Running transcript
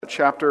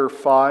chapter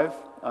 5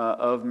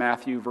 of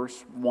Matthew,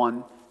 verse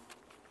 1.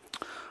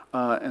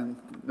 And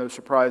no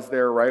surprise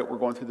there, right? We're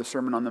going through the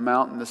Sermon on the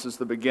Mount, and this is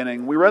the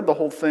beginning. We read the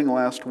whole thing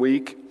last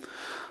week,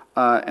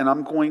 and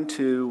I'm going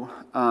to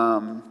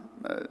we're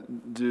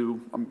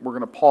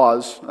going to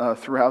pause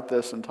throughout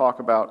this and talk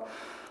about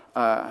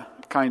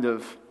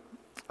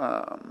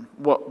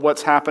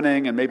what's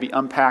happening and maybe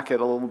unpack it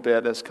a little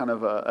bit as kind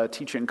of a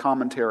teaching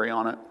commentary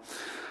on it.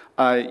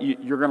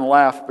 You're going to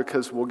laugh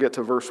because we'll get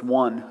to verse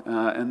 1,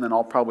 and then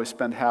I'll probably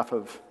spend half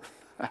of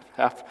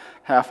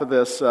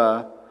this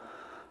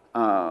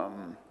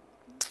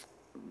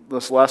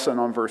this lesson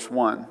on verse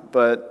 1.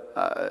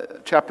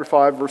 But chapter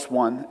 5, verse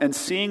 1, and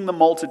seeing the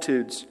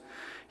multitudes,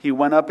 he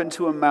went up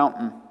into a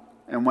mountain,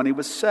 and when he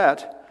was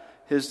set,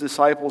 his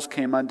disciples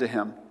came unto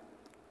him.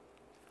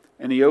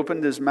 And he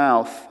opened his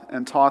mouth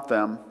and taught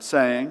them,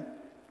 saying,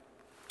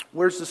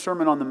 where's the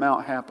Sermon on the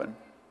Mount happen?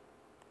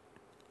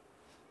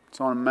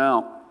 It's on a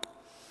mount,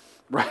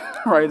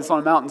 right? It's on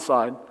a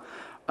mountainside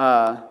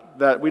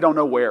that we don't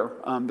know where.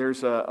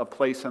 There's a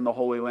place in the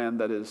Holy Land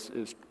that is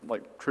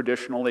like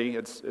traditionally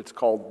it's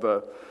called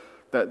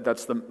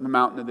that's the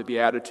mountain of the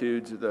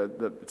Beatitudes.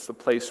 It's the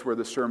place where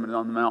the Sermon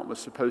on the Mount was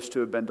supposed to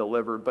have been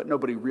delivered, but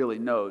nobody really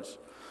knows.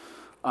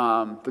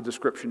 The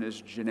description is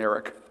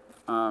generic,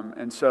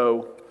 and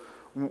so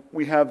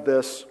we have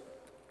this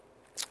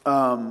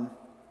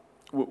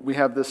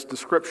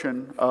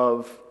description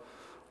of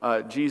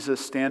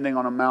Jesus standing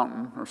on a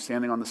mountain or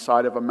standing on the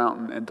side of a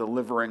mountain and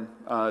delivering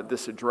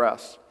this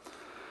address.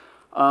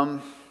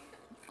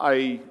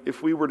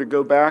 If we were to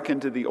go back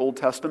into the Old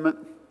Testament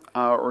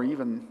or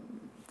even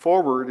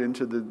forward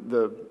into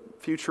the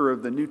future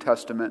of the New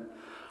Testament,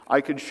 I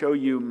could show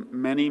you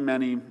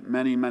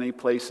many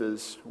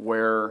places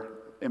where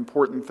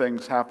important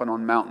things happen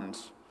on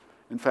mountains.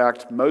 In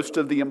fact, most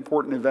of the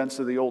important events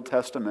of the Old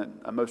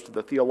Testament, most of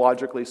the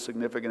theologically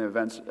significant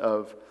events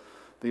of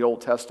the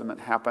Old Testament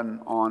happen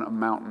on a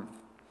mountain.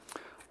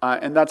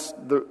 And that's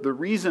the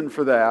reason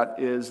for that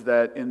is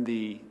that in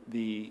the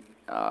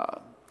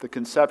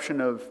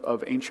conception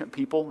of ancient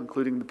people,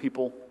 including the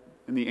people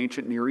in the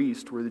ancient Near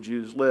East where the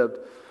Jews lived,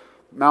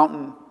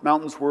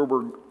 mountains were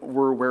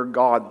where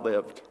God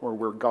lived, or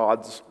where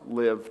gods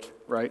lived,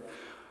 right?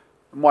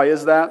 And why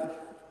is that?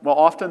 Well,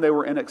 often they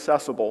were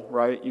inaccessible,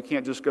 right? You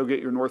can't just go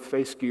get your North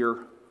Face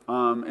gear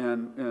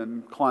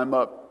and climb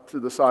up to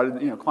the side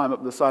of climb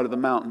up the side of the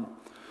mountain.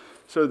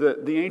 So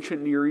the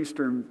ancient Near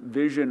Eastern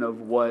vision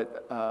of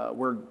what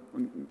where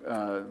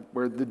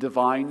the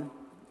divine,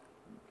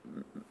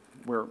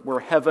 where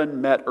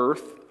heaven met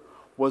earth,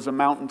 was a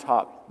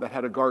mountaintop that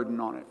had a garden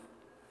on it.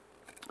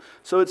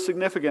 So it's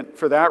significant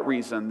for that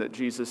reason that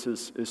Jesus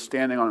is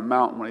standing on a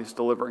mountain when he's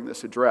delivering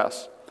this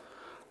address.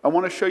 I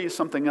want to show you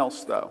something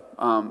else, though,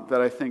 that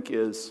I think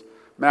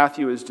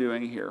Matthew is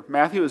doing here.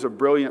 Matthew is a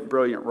brilliant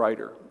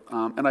writer.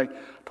 And I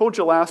told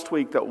you last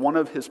week that one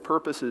of his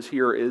purposes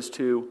here is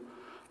to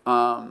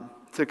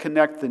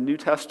connect the New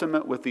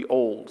Testament with the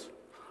Old.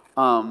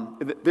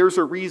 There's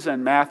a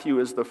reason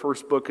Matthew is the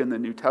first book in the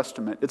New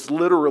Testament. It's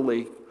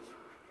literally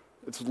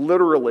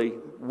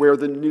where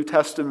the New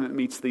Testament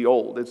meets the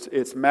Old.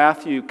 It's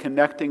Matthew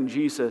connecting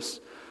Jesus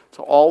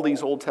to all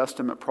these Old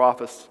Testament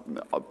prophets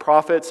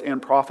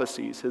and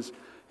prophecies.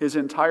 His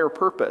entire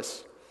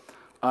purpose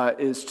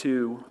is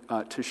to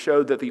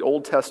show that the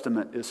Old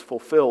Testament is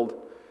fulfilled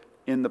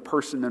in the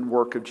person and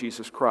work of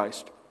Jesus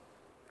Christ.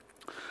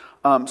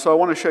 So I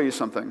want to show you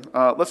something.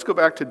 Let's go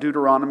back to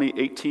Deuteronomy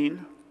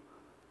 18,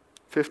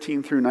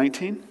 15 through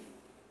 19.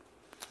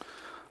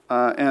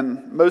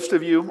 And most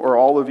of you, or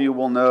all of you,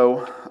 will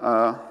know,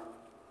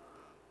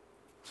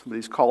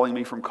 somebody's calling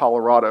me from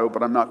Colorado,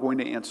 but I'm not going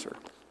to answer.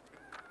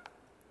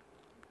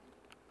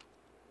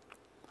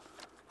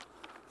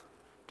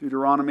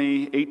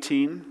 Deuteronomy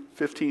 18,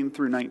 15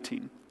 through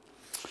 19.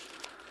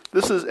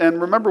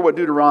 And remember what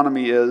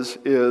Deuteronomy is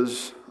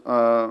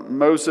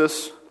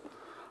Moses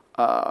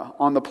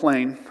on the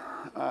plain,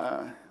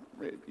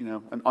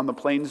 on the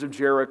plains of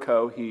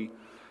Jericho. He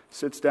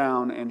sits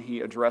down and he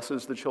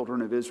addresses the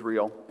children of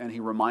Israel and he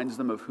reminds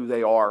them of who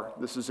they are.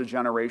 This is a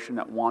generation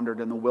that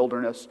wandered in the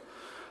wilderness.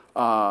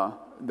 The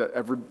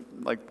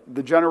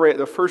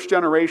first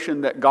generation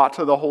that got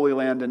to the Holy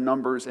Land in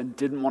Numbers and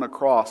didn't want to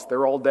cross,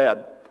 they're all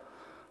dead.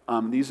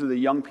 These are the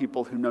young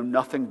people who know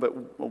nothing but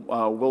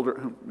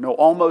who know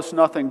almost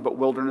nothing but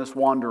wilderness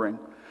wandering,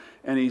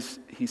 and he's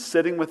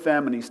sitting with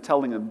them and he's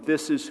telling them,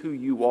 "This is who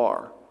you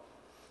are."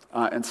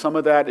 And some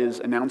of that is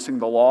announcing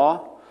the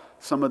law.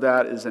 Some of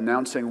that is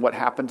announcing what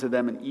happened to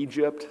them in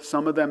Egypt.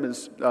 Some of them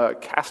is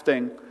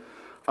casting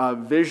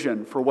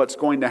vision for what's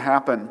going to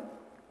happen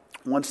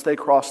once they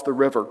cross the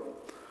river.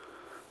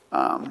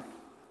 And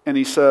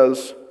he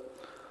says,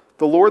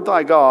 "The Lord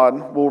thy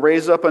God will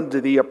raise up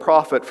unto thee a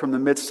prophet from the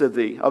midst of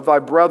thee, of thy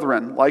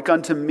brethren, like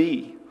unto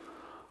me.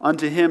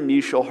 Unto him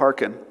ye shall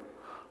hearken,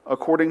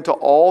 according to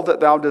all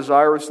that thou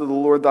desirest of the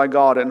Lord thy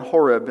God in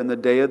Horeb in the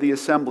day of the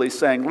assembly,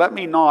 saying, Let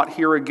me not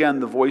hear again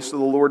the voice of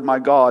the Lord my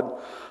God,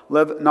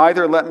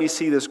 neither let me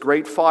see this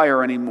great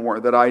fire any more,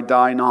 that I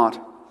die not.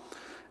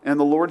 And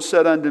the Lord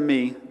said unto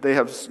me, they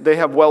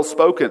have well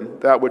spoken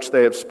that which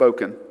they have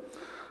spoken.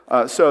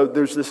 So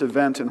there's this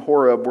event in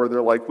Horeb where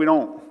they're like,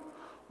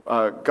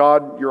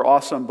 God, you're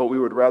awesome, but we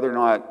would rather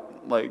not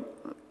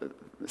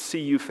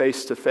see you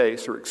face to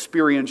face or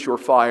experience your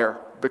fire,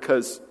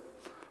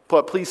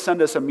 but please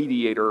send us a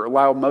mediator,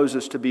 allow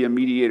Moses to be a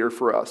mediator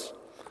for us.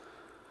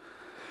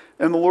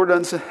 And the Lord,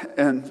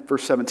 and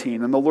verse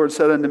 17, and the Lord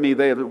said unto me,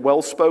 they have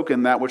well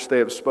spoken that which they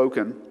have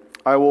spoken.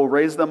 I will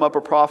raise them up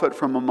a prophet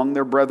from among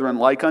their brethren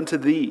like unto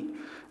thee,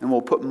 and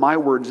will put my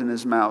words in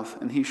his mouth,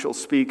 and he shall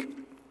speak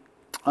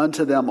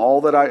unto them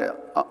all that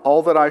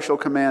I shall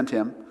command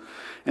him.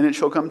 And it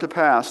shall come to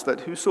pass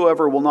that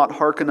whosoever will not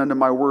hearken unto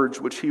my words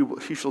which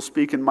he shall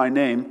speak in my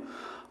name,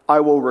 I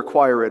will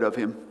require it of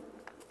him.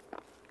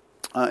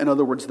 In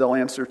other words, they'll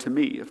answer to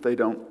me if they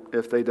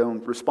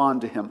don't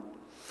respond to him.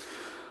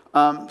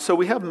 So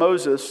we have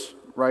Moses,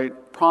 right,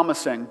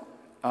 promising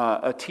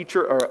a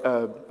teacher or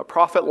a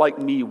prophet like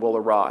me will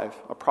arrive.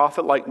 A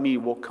prophet like me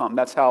will come.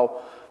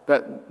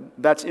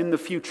 That's in the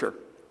future.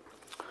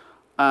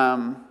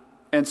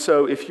 And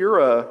so if you're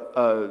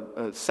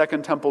a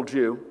Second Temple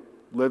Jew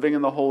living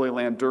in the Holy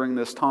Land during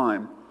this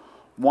time,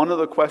 one of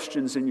the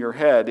questions in your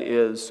head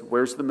is,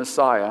 where's the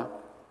Messiah?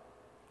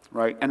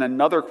 Right? And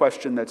another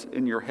question that's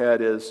in your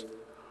head is,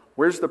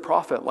 where's the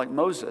prophet like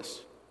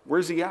Moses?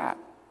 Where's he at?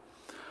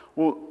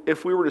 Well,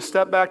 if we were to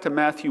step back to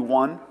Matthew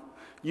 1,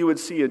 you would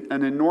see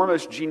an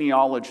enormous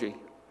genealogy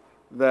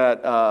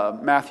that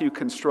Matthew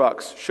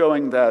constructs,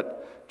 showing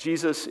that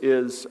Jesus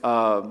is,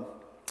 and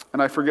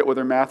I forget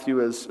whether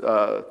Matthew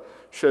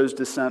shows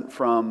descent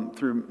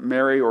through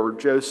Mary or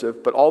Joseph,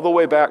 but all the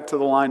way back to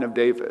the line of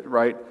David,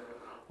 right?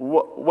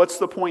 What's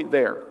the point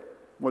there?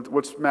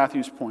 What's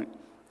Matthew's point?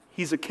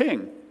 He's a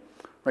king,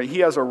 right? He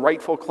has a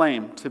rightful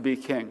claim to be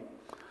king.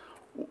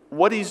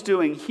 What he's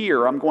doing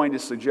here, I'm going to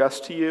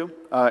suggest to you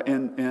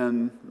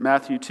in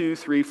Matthew 2,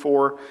 3,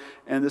 4,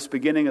 and this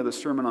beginning of the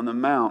Sermon on the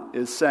Mount,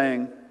 is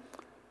saying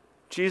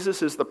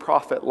Jesus is the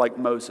prophet like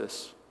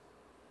Moses.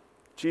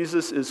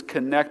 Jesus is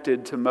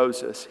connected to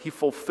Moses. He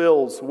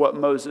fulfills what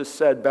Moses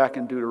said back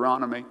in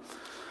Deuteronomy.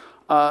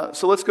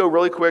 So let's go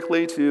really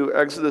quickly to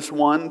Exodus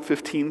 1,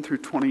 15 through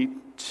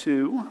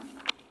 22.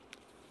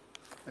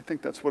 I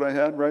think that's what I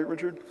had, right,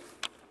 Richard?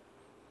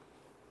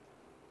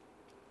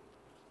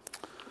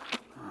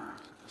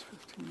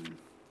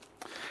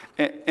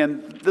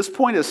 And this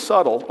point is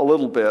subtle a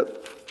little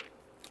bit,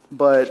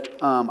 but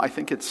I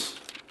think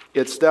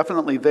it's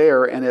definitely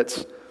there, and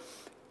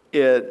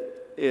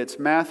it's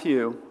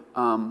Matthew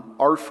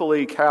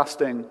artfully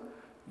casting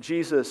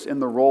Jesus in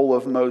the role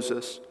of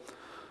Moses.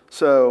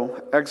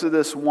 So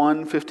Exodus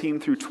 1, 15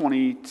 through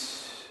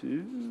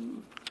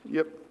 22.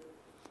 Yep.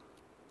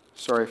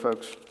 Sorry,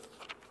 folks.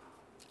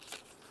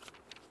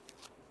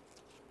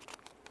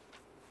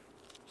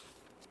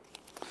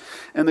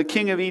 And the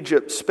king of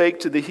Egypt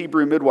spake to the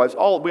Hebrew midwives.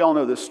 We all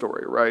know this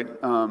story, right?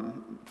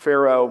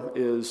 Pharaoh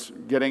is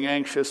getting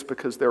anxious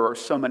because there are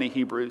so many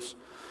Hebrews,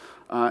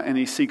 and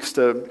he seeks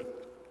to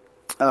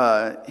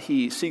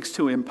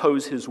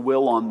impose his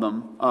will on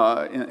them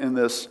in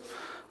this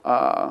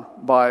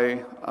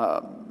by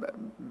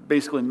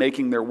basically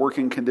making their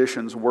working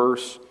conditions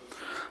worse.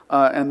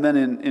 And then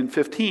in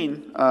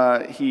 15,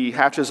 he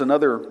hatches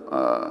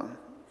another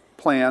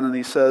plan, and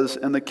he says,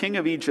 and the king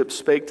of Egypt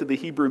spake to the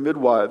Hebrew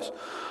midwives,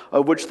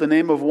 of which the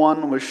name of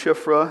one was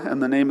Shiphrah,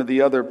 and the name of the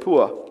other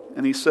Puah.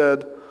 And he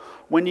said,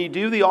 when ye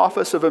do the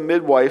office of a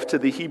midwife to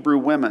the Hebrew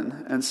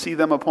women, and see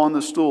them upon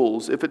the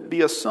stools, if it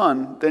be a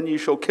son, then ye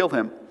shall kill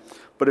him.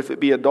 But if it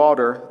be a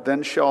daughter,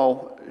 then she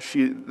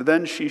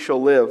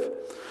shall live.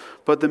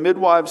 But the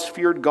midwives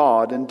feared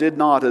God, and did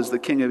not as the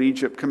king of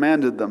Egypt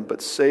commanded them,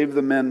 but saved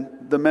the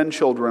men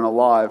children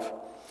alive.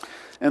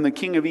 And the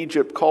king of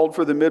Egypt called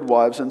for the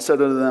midwives, and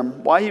said unto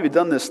them, why have you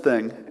done this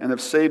thing, and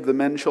have saved the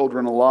men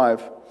children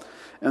alive?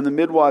 And the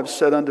midwives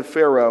said unto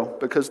Pharaoh,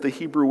 because the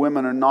Hebrew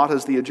women are not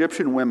as the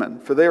Egyptian women,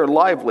 for they are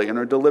lively, and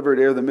are delivered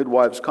ere the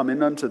midwives come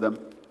in unto them.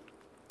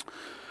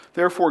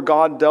 Therefore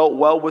God dealt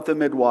well with the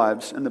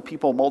midwives, and the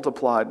people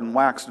multiplied and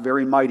waxed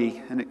very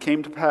mighty. And it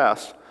came to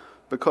pass,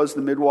 because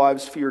the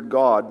midwives feared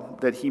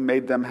God, that he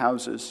made them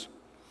houses.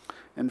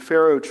 And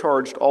Pharaoh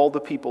charged all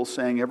the people,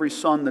 saying, every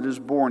son that is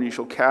born ye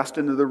shall cast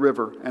into the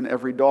river, and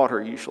every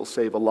daughter ye shall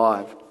save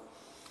alive.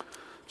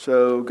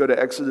 So go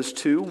to Exodus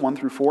 2, 1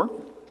 through 4.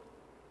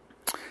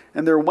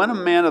 And there went a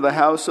man of the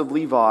house of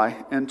Levi,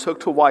 and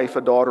took to wife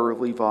a daughter of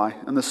Levi.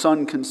 And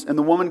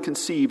the woman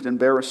conceived and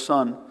bare a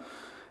son.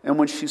 And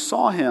when she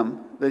saw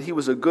him, that he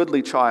was a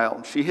goodly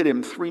child, she hid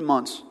him 3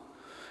 months.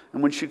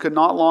 And when she could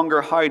not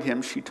longer hide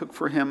him, she took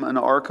for him an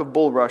ark of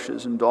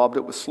bulrushes, and daubed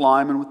it with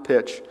slime and with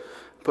pitch,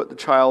 put the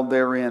child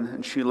therein,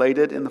 and she laid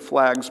it in the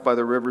flags by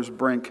the river's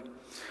brink.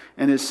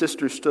 And his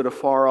sisters stood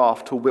afar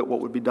off to wit what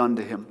would be done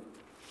to him.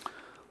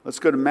 Let's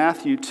go to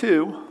Matthew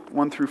 2,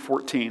 1 through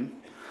 14.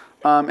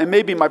 And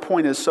maybe my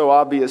point is so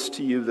obvious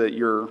to you that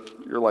you're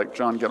like,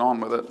 John, get on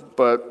with it.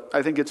 But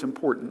I think it's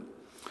important.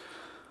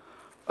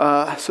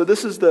 So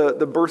this is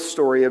the birth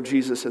story of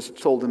Jesus as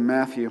it's told in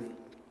Matthew.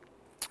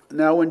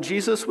 Now when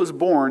Jesus was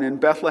born in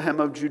Bethlehem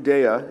of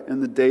Judea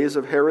in the days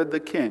of Herod the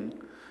king,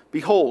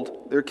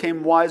 behold, there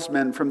came wise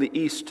men from the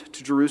east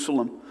to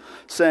Jerusalem,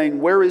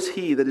 saying, Where is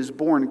he that is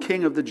born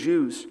King of the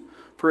Jews?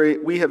 For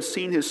we have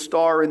seen his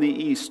star in the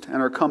east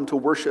and are come to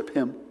worship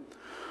him.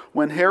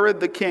 When Herod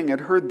the king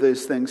had heard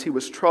these things, he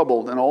was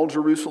troubled, and all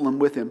Jerusalem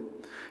with him.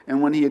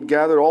 And when he had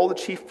gathered all the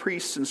chief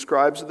priests and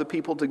scribes of the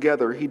people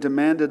together, he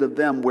demanded of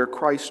them where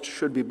Christ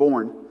should be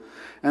born.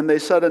 And they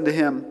said unto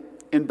him,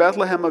 In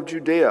Bethlehem of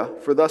Judea,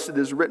 for thus it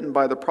is written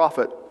by the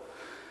prophet,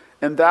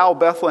 And thou,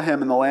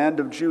 Bethlehem, in the land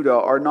of Judah,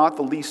 art not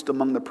the least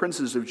among the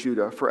princes of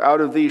Judah, for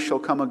out of thee shall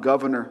come a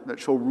governor that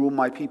shall rule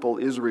my people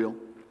Israel.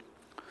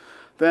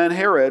 Then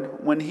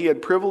Herod, when he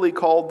had privily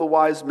called the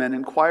wise men,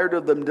 inquired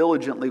of them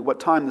diligently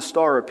what time the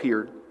star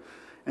appeared.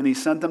 And he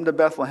sent them to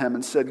Bethlehem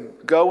and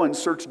said, Go and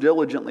search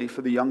diligently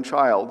for the young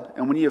child,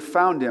 and when ye have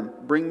found him,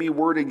 bring me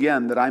word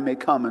again that I may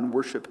come and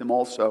worship him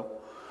also.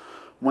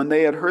 When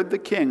they had heard the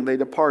king, they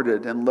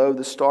departed, and lo,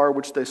 the star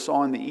which they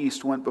saw in the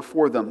east went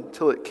before them,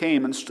 till it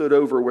came and stood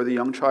over where the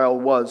young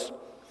child was.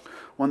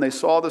 When they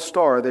saw the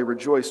star, they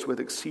rejoiced with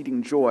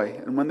exceeding joy.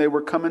 And when they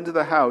were come into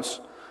the house,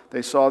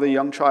 they saw the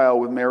young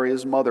child with Mary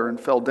his mother, and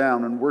fell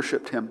down and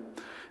worshipped him.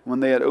 When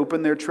they had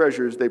opened their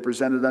treasures, they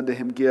presented unto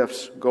him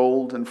gifts,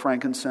 gold and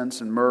frankincense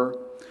and myrrh.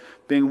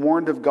 Being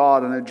warned of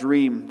God in a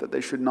dream that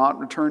they should not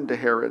return to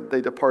Herod,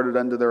 they departed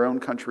unto their own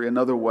country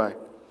another way.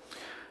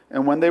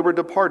 And when they were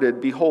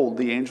departed, behold,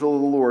 the angel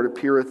of the Lord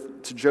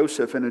appeareth to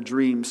Joseph in a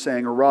dream,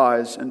 saying,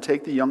 Arise, and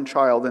take the young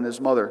child and his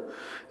mother,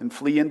 and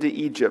flee into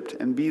Egypt,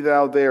 and be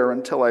thou there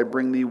until I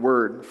bring thee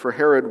word, for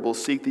Herod will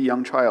seek the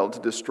young child to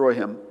destroy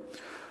him.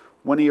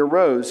 When he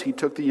arose, he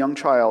took the young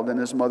child and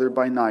his mother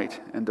by night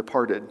and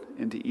departed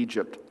into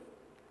Egypt.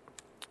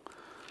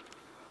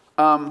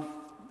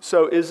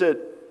 So is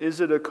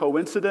it a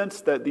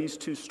coincidence that these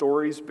two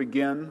stories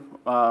begin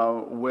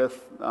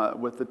with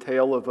the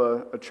tale of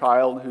a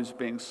child who's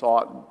being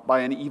sought by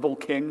an evil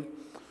king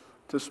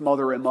to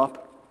smother him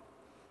up?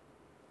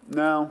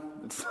 No,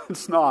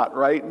 it's not,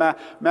 right?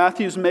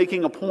 Matthew's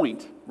making a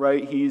point,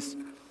 right? He's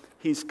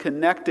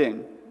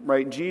connecting,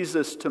 right,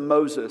 Jesus to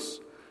Moses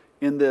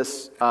in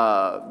this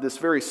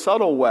very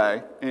subtle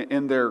way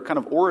in their kind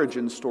of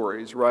origin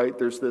stories, right?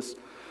 There's this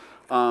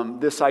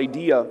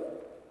idea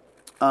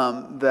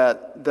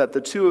that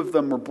the two of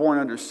them were born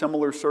under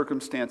similar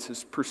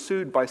circumstances,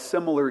 pursued by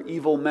similar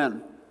evil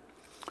men.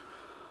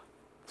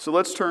 So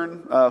let's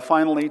turn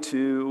finally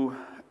to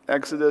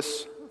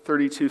Exodus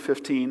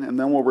 32:15, and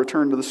then we'll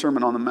return to the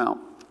Sermon on the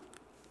Mount.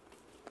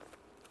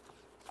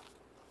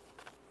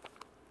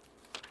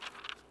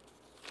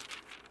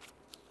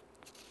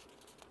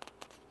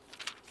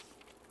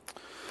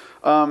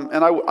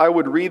 And I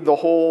would read the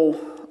whole,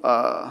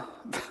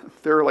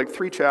 there are like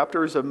 3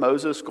 chapters of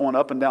Moses going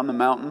up and down the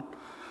mountain.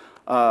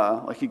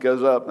 Like he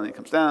goes up and he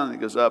comes down, and he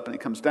goes up and he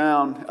comes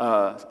down.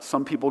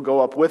 Some people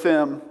go up with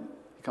him,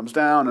 he comes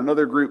down.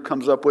 Another group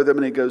comes up with him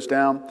and he goes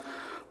down.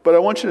 But I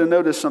want you to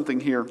notice something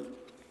here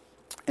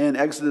in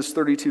Exodus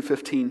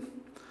 32:15.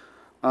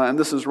 And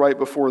this is right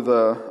before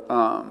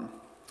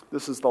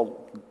this is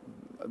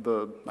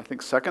the I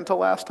think second to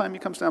last time he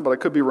comes down, but I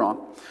could be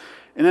wrong.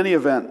 In any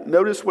event,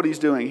 notice what he's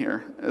doing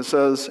here. It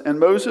says, And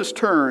Moses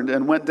turned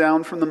and went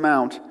down from the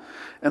mount,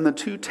 and the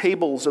 2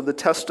 tables of the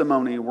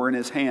testimony were in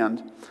his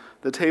hand.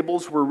 The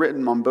tables were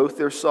written on both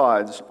their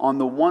sides. On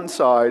the one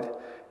side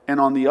and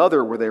on the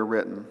other were they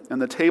written.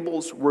 And the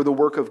tables were the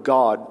work of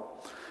God,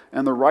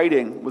 and the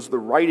writing was the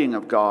writing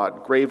of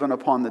God graven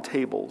upon the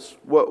tables.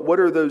 What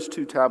are those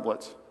 2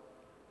 tablets?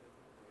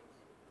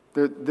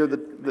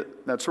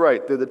 That's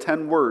right. They're the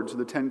 10 words,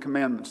 the 10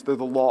 commandments. They're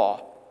the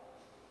law.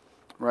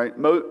 Right?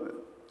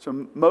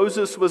 So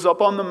Moses was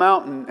up on the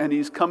mountain, and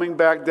he's coming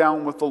back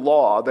down with the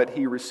law that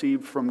he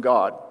received from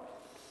God.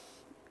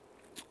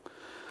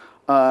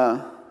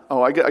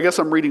 I guess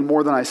I'm reading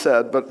more than I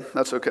said, but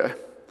that's okay.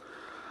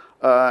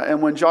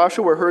 And when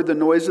Joshua heard the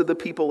noise of the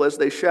people as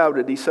they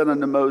shouted, he said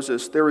unto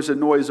Moses, There is a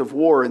noise of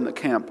war in the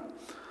camp.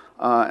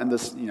 And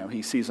this,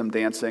 he sees them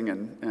dancing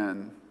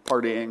and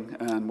partying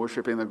and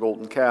worshiping the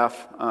golden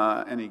calf,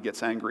 and he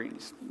gets angry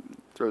and he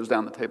throws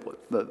down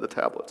the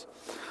tablets.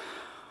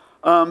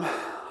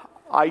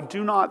 I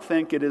do not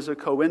think it is a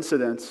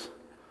coincidence,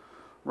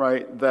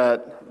 right,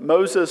 that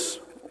Moses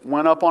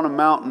went up on a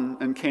mountain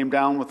and came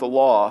down with the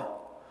law,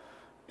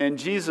 and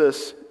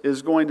Jesus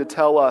is going to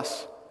tell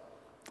us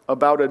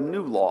about a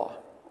new law,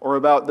 or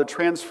about the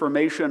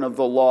transformation of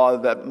the law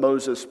that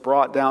Moses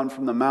brought down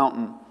from the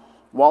mountain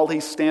while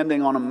he's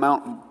standing on a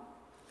mountain.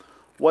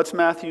 What's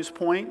Matthew's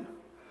point?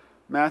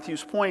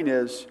 Matthew's point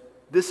is,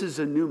 this is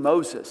a new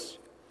Moses,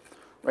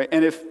 right?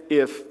 And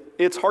if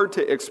it's hard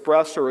to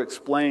express or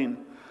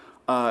explain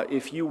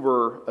if you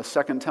were a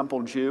Second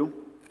Temple Jew,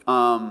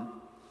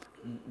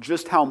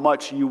 just how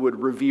much you would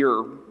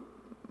revere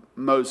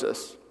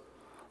Moses,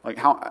 like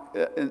how,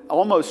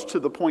 almost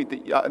to the point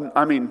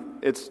that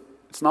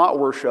it's not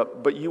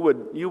worship, but you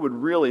would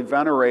really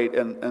venerate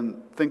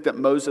and think that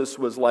Moses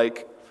was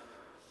like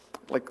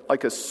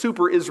a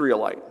super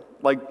Israelite,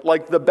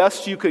 Like the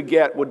best you could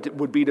get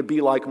would be to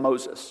be like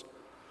Moses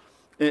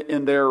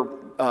in their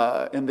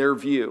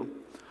view.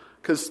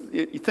 Because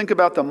you think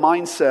about the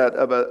mindset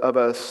of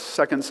a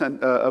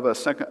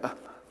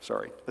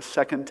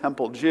second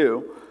temple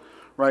Jew,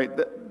 right?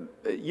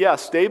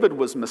 Yes, David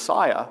was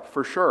Messiah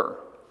for sure,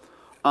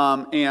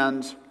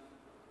 and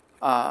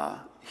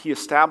he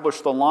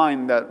established the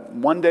line that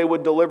one day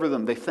would deliver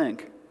them. They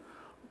think,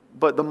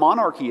 but the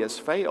monarchy has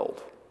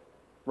failed,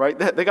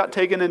 right? Everybody got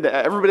taken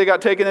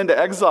into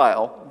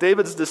exile.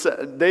 David's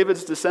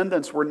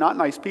descendants were not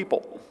nice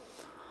people.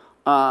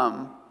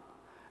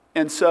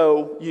 And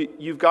so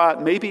you've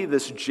got maybe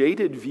this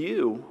jaded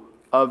view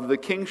of the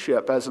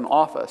kingship as an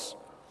office,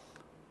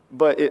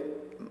 but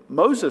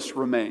Moses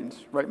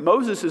remains, right?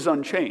 Moses is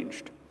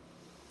unchanged.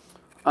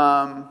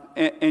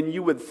 And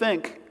you would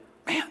think,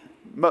 man,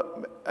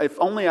 if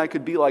only I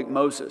could be like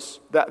Moses.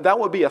 That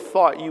would be a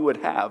thought you would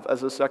have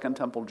as a Second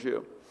Temple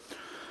Jew.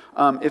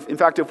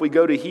 If we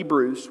go to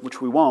Hebrews, which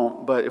we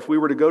won't, but if we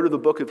were to go to the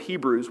book of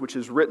Hebrews, which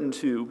is written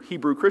to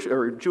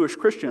Jewish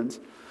Christians,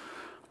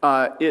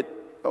 in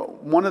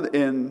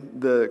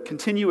the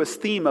continuous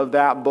theme of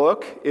that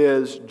book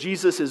is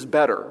Jesus is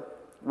better,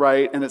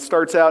 right? And it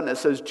starts out and it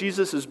says,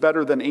 Jesus is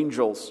better than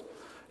angels.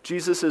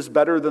 Jesus is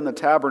better than the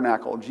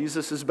tabernacle.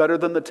 Jesus is better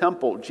than the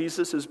temple.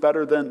 Jesus is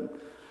better than,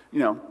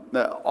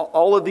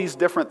 all of these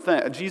different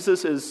things.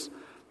 Jesus is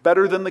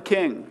better than the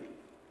king.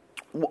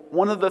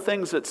 One of the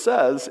things it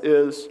says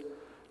is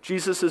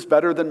Jesus is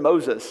better than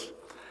Moses.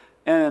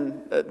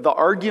 And the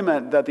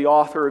argument that the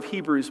author of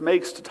Hebrews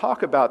makes to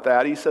talk about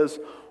that, he says,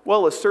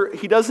 well,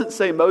 he doesn't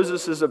say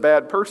Moses is a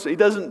bad person. He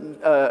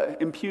doesn't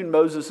impugn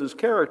Moses'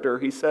 character.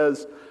 He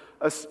says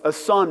a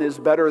son is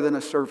better than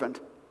a servant.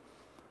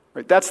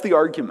 Right? That's the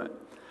argument.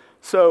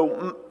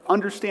 So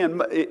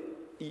understand,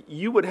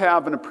 you would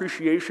have an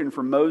appreciation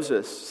for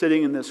Moses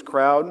sitting in this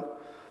crowd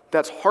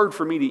that's hard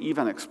for me to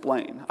even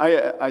explain.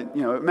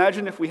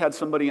 Imagine if we had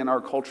somebody in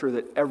our culture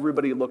that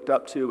everybody looked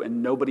up to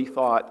and nobody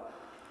thought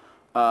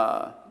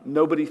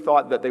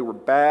that they were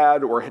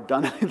bad or had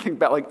done anything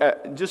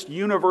bad, just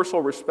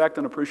universal respect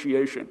and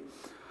appreciation.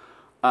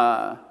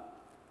 I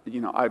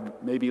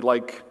maybe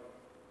like,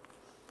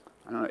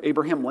 I don't know,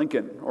 Abraham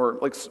Lincoln or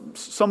like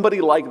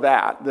somebody like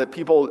that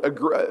people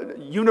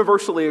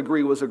universally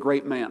agree was a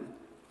great man.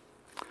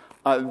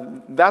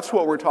 That's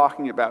what we're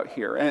talking about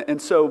here.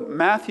 And so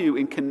Matthew,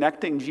 in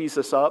connecting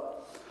Jesus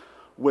up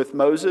with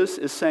Moses,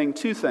 is saying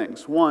two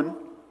things. One,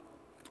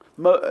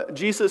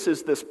 Jesus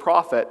is this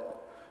prophet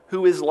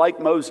who is like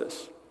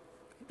Moses.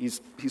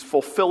 He's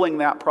fulfilling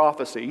that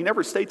prophecy. He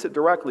never states it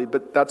directly,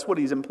 but that's what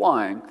he's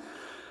implying.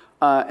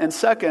 And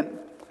second,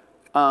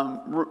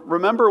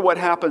 remember what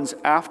happens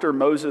after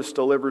Moses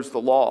delivers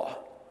the law,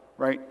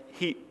 right?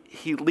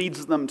 He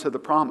leads them to the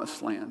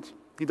promised land.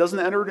 He doesn't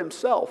enter it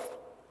himself,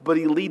 but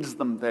he leads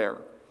them there.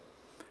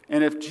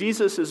 And if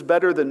Jesus is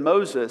better than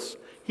Moses,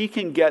 he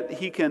can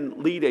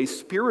lead a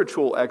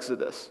spiritual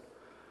exodus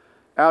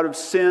out of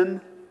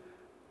sin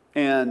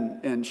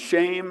and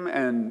shame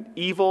and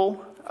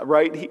evil,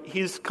 right?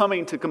 He's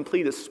coming to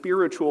complete a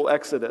spiritual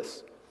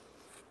exodus.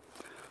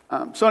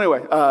 So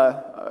anyway,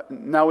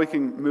 now we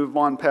can move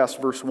on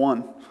past verse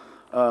 1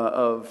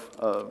 of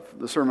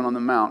the Sermon on the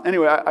Mount.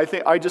 Anyway,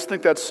 I just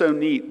think that's so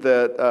neat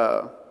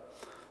that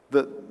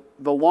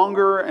the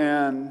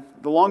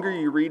longer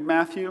you read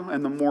Matthew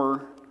and the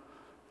more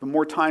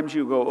times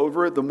you go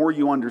over it, the more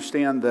you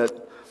understand that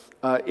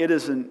it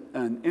is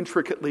an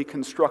intricately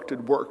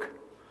constructed work.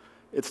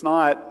 It's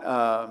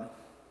not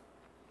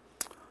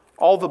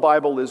all the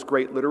Bible is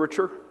great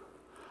literature,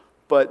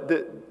 but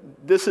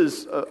this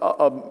is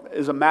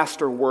a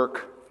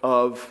masterwork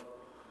of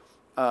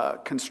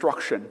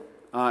construction.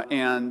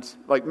 And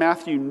like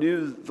Matthew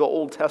knew the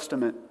Old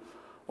Testament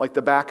like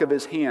the back of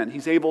his hand.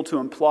 He's able to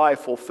imply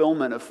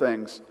fulfillment of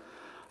things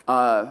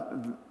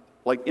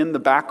like in the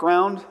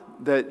background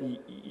that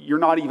you're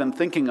not even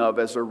thinking of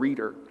as a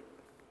reader.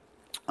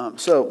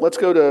 So let's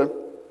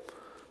go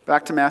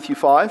back to Matthew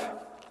 5.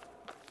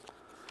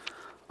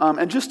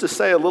 And just to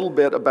say a little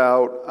bit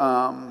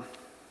about,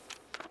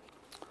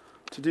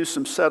 to do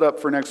some setup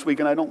for next week,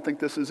 and I don't think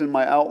this is in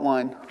my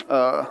outline,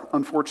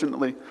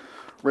 unfortunately,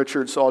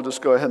 Richard, so I'll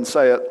just go ahead and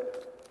say it.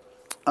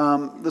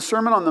 The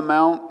Sermon on the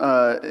Mount,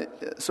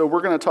 so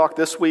we're going to talk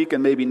this week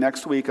and maybe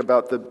next week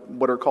about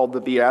what are called the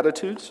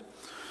Beatitudes.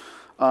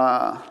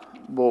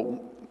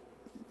 We'll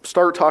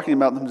start talking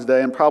about them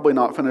today and probably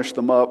not finish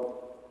them up.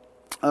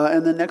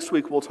 And then next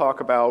week we'll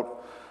talk about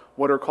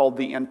what are called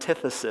the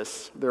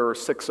antithesis. There are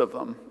 6 of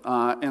them.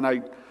 And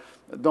I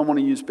don't want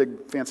to use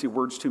big fancy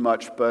words too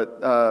much, but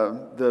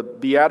the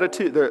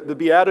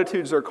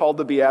Beatitudes are called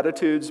the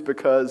Beatitudes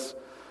because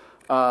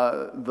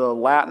the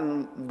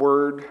Latin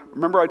word,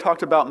 remember I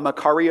talked about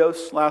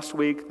Makarios last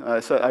week?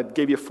 I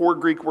gave you 4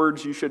 Greek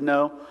words you should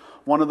know.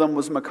 One of them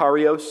was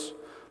Makarios.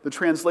 The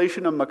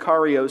translation of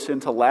Makarios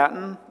into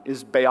Latin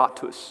is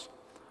Beatus.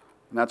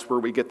 And that's where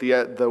we get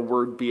the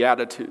word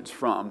Beatitudes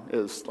from,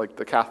 is like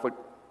the Catholic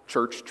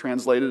Church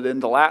translated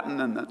into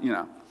Latin, and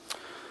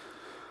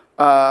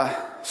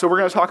So we're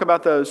going to talk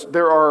about those.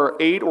 There are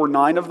 8 or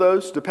 9 of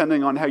those,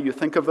 depending on how you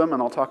think of them,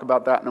 and I'll talk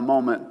about that in a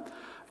moment.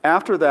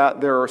 After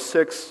that, there are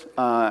six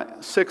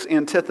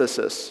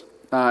antitheses.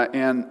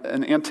 And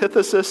an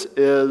antithesis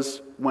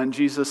is when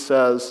Jesus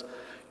says,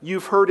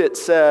 "You've heard it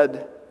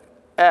said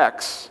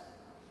X,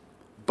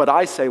 but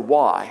I say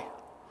Y,"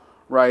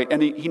 right?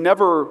 And he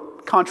never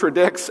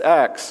contradicts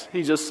X.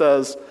 He just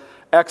says,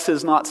 X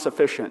is not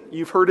sufficient.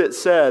 You've heard it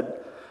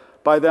said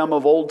by them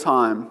of old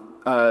time,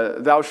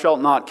 thou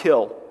shalt not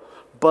kill.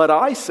 But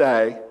I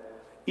say,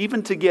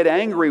 even to get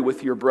angry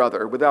with your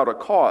brother without a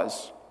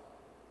cause,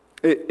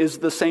 it is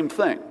the same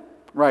thing,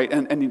 right?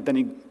 And then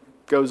he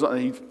goes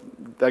on,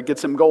 that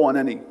gets him going,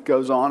 and he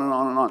goes on and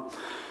on and on.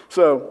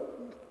 So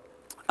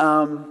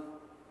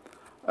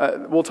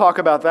we'll talk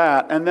about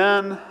that. And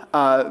then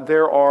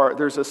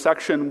there's a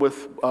section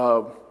with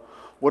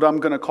what I'm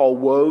going to call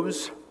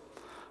woes.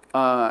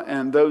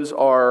 And those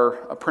are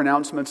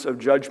pronouncements of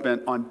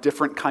judgment on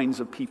different kinds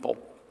of people.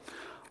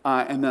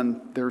 And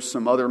then there's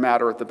some other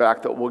matter at the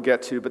back that we'll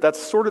get to. But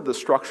that's sort of the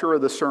structure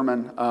of the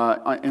sermon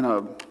in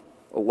a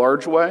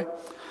large way.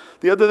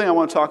 The other thing I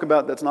want to talk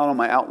about that's not on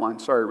my outline,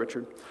 sorry,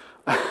 Richard,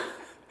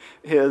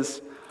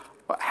 is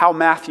how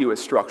Matthew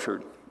is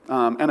structured.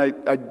 And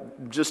I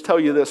just tell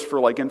you this for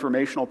like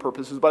informational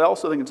purposes, but I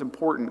also think it's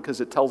important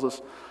because it tells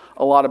us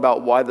a lot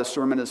about why the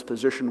sermon is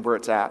positioned where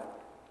it's at.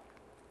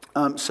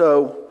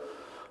 So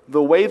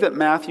the way that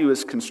Matthew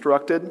is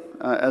constructed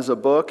as a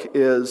book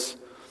is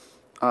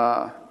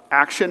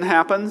action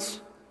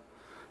happens,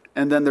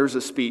 and then there's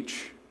a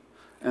speech.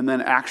 And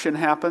then action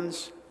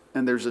happens,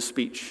 and there's a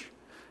speech.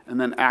 And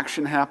then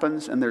action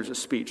happens, and there's a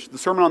speech. The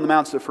Sermon on the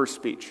Mount's the first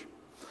speech.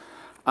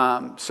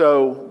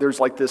 So there's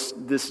like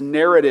this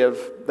narrative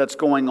that's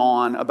going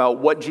on about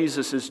what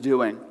Jesus is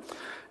doing.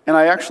 And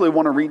I actually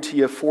want to read to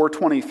you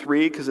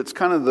 4:23 because it's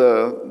kind of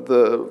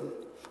the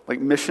like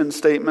mission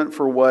statement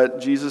for what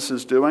Jesus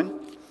is doing.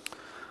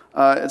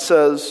 It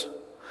says,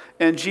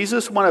 "And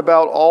Jesus went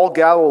about all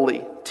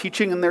Galilee,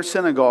 teaching in their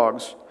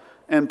synagogues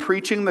and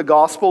preaching the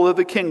gospel of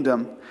the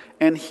kingdom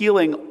and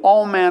healing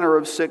all manner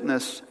of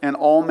sickness and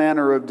all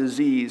manner of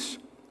disease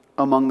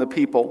among the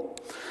people."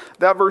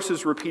 That verse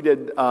is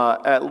repeated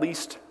at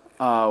least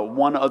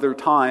one other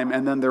time,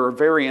 and then there are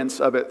variants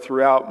of it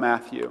throughout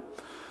Matthew.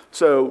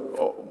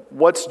 So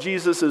what's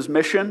Jesus'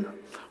 mission?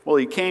 Well,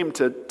 he came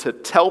to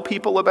tell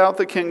people about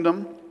the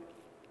kingdom.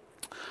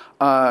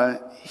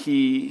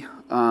 He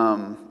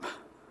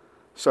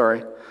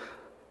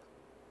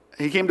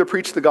came to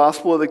preach the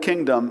gospel of the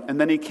kingdom, and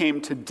then he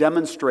came to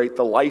demonstrate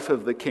the life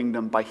of the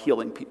kingdom by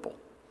healing people.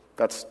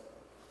 That's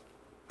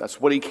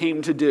what he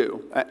came to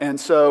do. And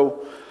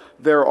so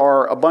there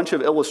are a bunch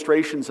of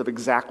illustrations of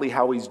exactly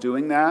how he's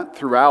doing that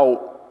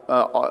throughout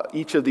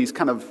each of these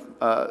kind of,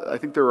 I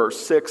think there are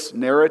 6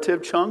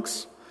 narrative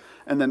chunks,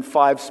 and then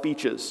 5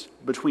 speeches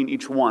between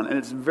each one, and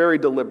it's very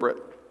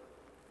deliberate.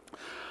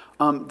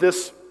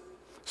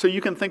 So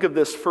you can think of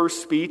this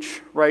first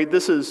speech, right?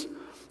 This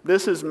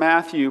is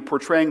Matthew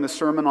portraying the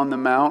Sermon on the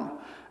Mount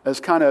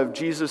as kind of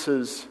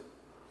Jesus's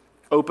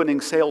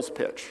opening sales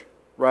pitch,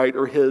 right?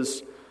 Or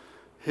his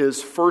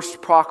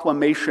first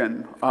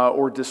proclamation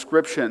or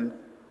description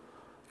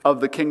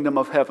of the kingdom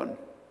of heaven,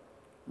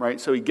 right?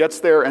 So he gets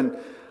there and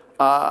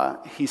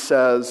he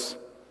says,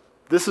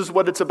 "This is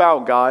what it's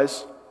about,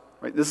 guys."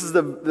 Right? This is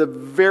the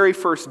very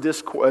first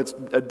discourse,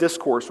 a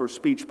discourse or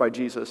speech by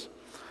Jesus.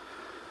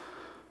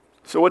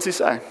 So what's he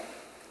say?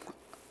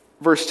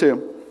 Verse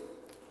 2.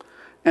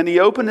 "And he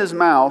opened his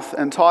mouth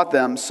and taught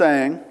them,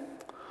 saying,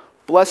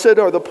 Blessed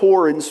are the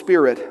poor in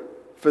spirit,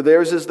 for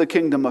theirs is the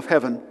kingdom of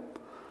heaven.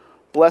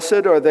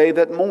 Blessed are they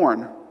that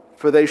mourn,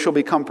 for they shall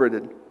be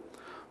comforted.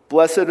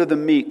 Blessed are the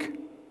meek,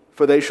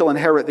 for they shall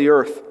inherit the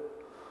earth.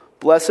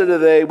 Blessed are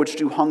they which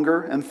do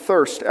hunger and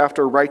thirst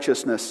after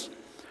righteousness,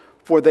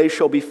 for they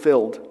shall be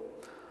filled.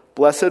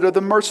 Blessed are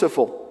the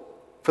merciful,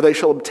 for they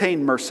shall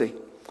obtain mercy.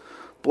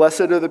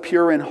 Blessed are the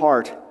pure in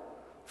heart,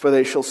 for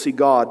they shall see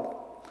God.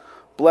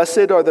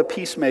 Blessed are the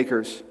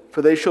peacemakers,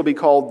 for they shall be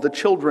called the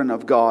children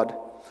of God.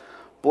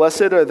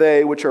 Blessed are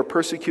they which are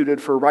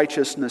persecuted for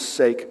righteousness'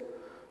 sake,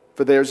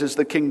 for theirs is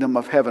the kingdom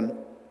of heaven.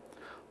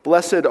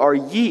 Blessed are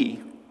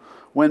ye,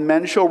 when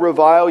men shall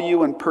revile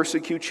you and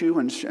persecute you,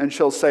 and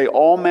shall say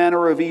all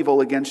manner of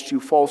evil against you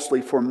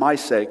falsely for my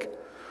sake.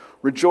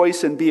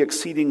 Rejoice and be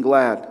exceeding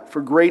glad,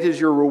 for great is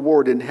your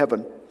reward in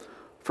heaven.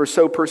 For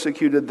so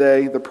persecuted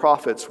they the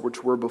prophets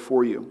which were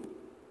before you."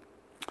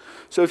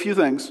 So a few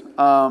things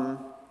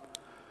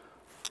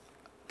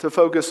to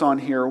focus on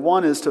here.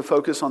 One is to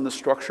focus on the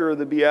structure of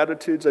the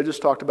Beatitudes. I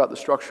just talked about the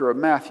structure of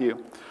Matthew.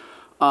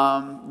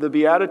 The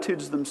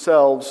Beatitudes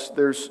themselves,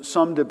 there's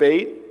some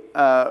debate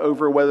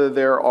over whether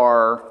there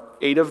are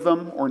 8 of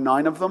them or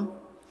 9 of them.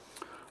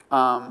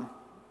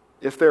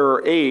 If there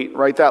are 8,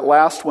 right, that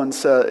last one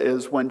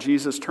is when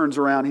Jesus turns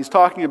around. He's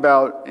talking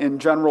about, in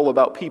general,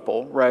 about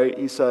people, right?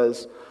 He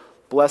says,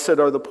 "Blessed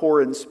are the poor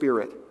in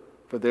spirit,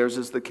 for theirs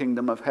is the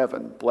kingdom of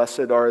heaven.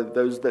 Blessed are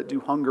those that do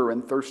hunger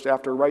and thirst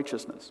after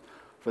righteousness,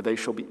 for they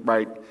shall be,"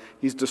 right?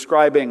 He's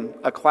describing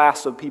a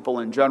class of people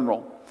in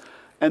general.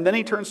 And then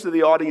he turns to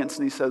the audience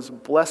and he says,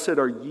 blessed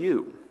are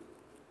you.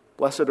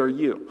 Blessed are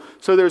you.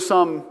 So there's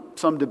some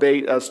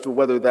debate as to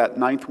whether that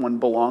ninth one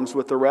belongs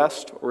with the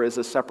rest or is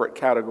a separate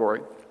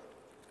category.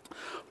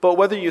 But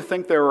whether you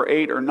think there are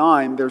 8 or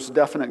 9, there's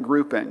definite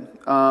grouping.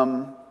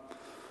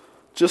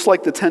 Just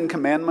like the 10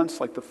 commandments,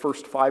 like the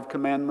first 5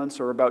 commandments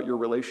are about your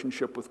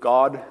relationship with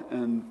God,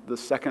 and the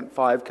second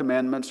 5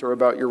 commandments are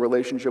about your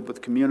relationship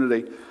with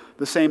community,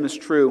 the same is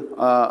true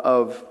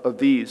of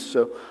these.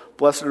 So,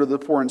 blessed are the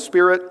poor in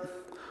spirit,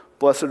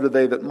 blessed are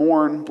they that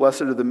mourn,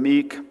 blessed are the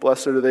meek,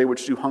 blessed are they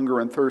which do hunger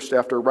and thirst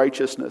after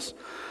righteousness.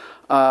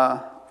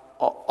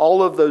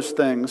 All of those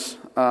things,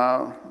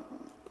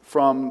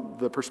 from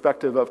the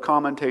perspective of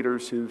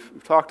commentators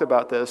who've talked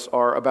about this,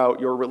 are about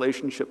your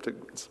relationship to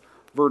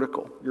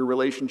vertical, your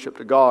relationship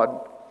to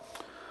God.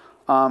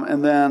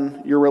 And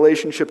then your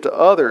relationship to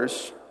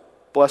others,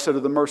 blessed are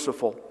the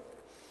merciful,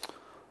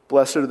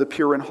 blessed are the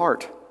pure in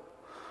heart,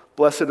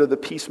 blessed are the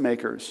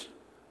peacemakers,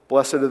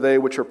 blessed are they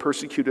which are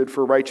persecuted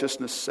for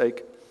righteousness'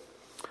 sake.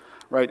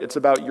 Right? It's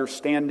about your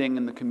standing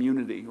in the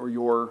community or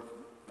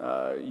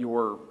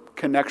your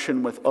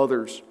connection with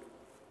others.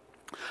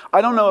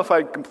 I don't know if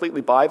I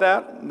completely buy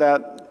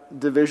that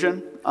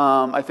division.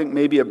 I think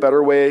maybe a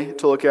better way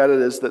to look at it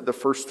is that the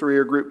first 3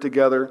 are grouped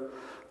together,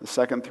 the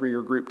second 3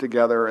 are grouped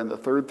together, and the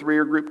third 3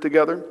 are grouped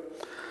together.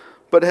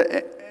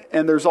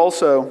 And there's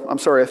also,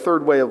 a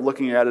third way of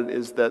looking at it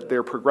is that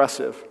they're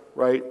progressive,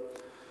 right?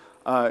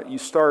 You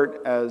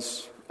start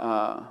as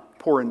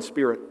poor in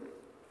spirit,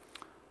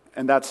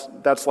 and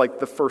that's like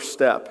the first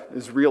step,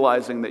 is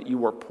realizing that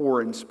you are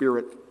poor in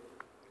spirit.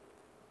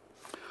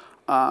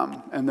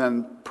 And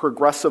then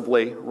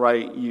progressively,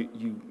 right,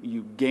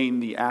 you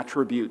gain the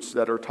attributes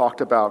that are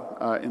talked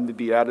about in the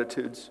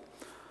Beatitudes.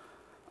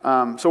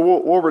 So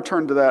we'll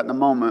return to that in a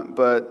moment.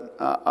 But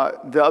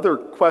the other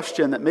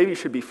question that maybe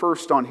should be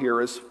first on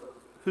here is,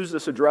 who's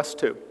this addressed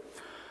to?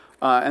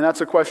 And that's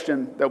a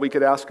question that we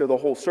could ask of the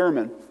whole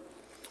sermon.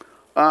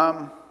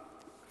 A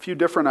few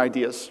different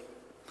ideas.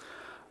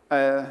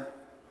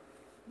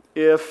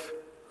 If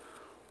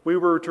we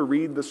were to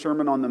read the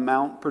Sermon on the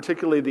Mount,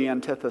 particularly the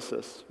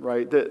antithesis,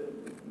 right?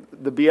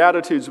 The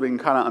Beatitudes we can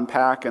kind of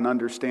unpack and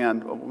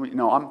understand. You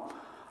know,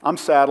 I'm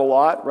sad a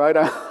lot, right?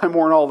 I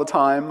mourn all the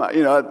time.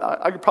 You know,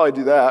 I could probably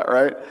do that,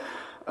 right?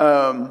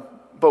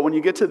 But when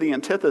you get to the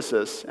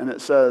antithesis and it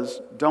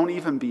says, don't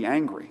even be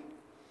angry.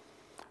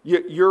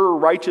 Your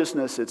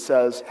righteousness, it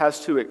says,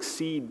 has to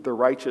exceed the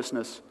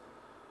righteousness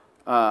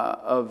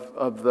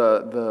of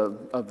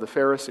the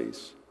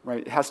Pharisees,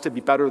 right? It has to be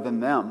better than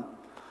them.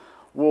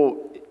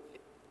 Well,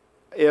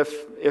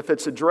 if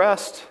it's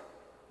addressed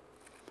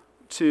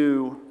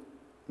to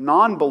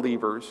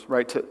non-believers,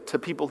 right, to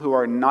people who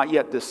are not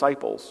yet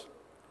disciples,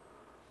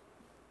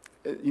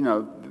 you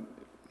know,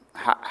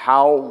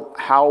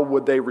 how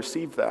would they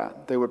receive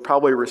that? They would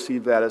probably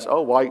receive that as,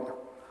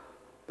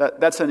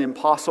 that's an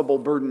impossible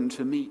burden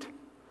to meet,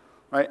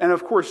 right? And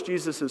of course,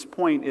 Jesus'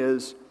 point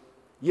is,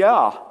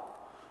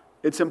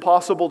 it's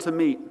impossible to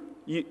meet.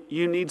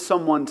 You need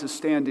someone to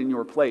stand in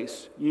your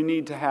place. You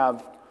need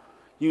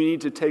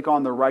to take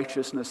on the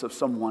righteousness of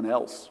someone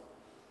else.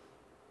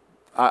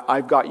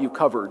 I've got you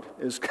covered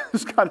is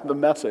kind of the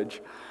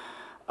message.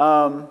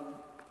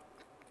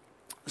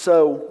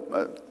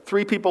 So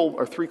 3 people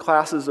or 3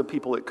 classes of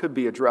people it could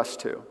be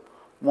addressed to.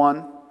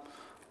 One,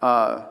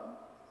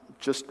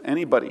 just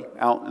anybody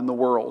out in the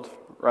world,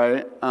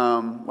 right?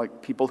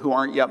 Like people who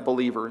aren't yet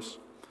believers.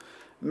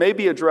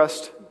 Maybe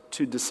addressed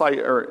to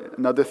disciples, or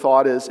another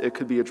thought is it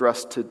could be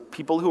addressed to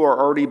people who are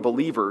already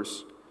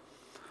believers,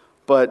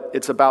 but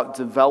it's about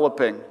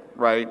developing,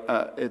 right?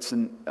 It's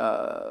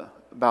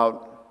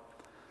about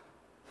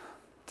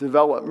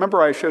develop.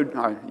 Remember,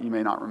 you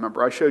may not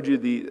remember. I showed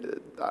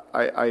you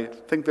I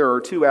think there are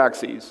 2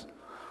 axes.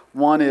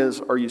 One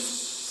is, are you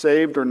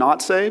saved or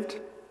not saved?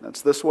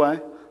 That's this way.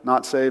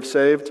 Not saved,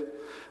 saved.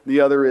 The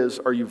other is,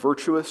 are you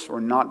virtuous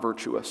or not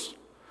virtuous?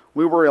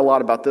 We worry a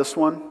lot about this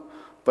one,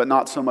 but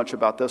not so much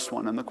about this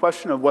one. And the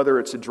question of whether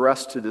it's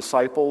addressed to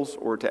disciples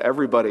or to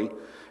everybody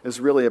is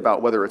really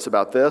about whether it's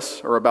about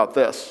this or about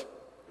this,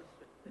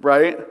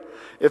 right?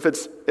 If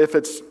it's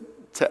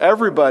to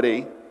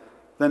everybody,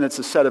 then it's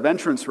a set of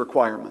entrance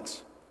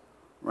requirements,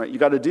 right? You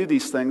got to do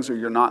these things or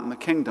you're not in the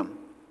kingdom.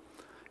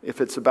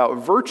 If it's about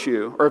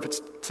virtue, or if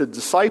it's to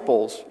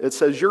disciples, it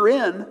says you're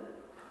in,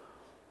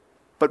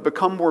 but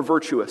become more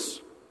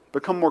virtuous,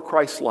 become more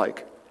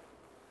Christ-like.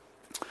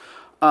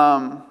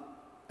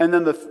 And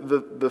then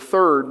the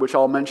third, which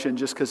I'll mention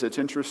just because it's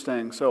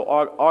interesting. So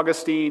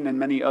Augustine and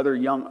many other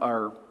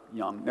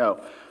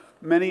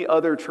many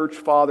other church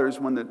fathers,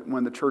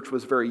 when the church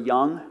was very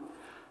young,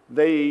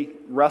 they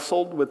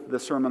wrestled with the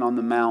Sermon on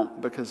the Mount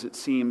because it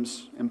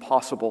seems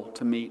impossible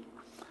to meet.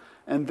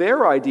 And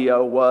their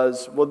idea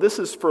was, well, this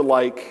is for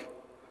like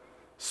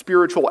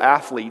spiritual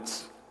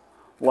athletes,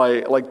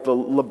 like the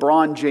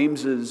LeBron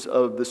Jameses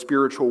of the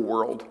spiritual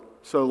world.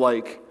 So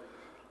like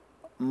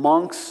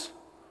monks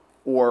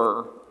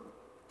or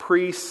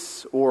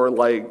priests or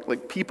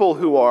like people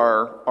who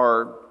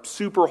are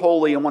super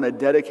holy and want to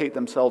dedicate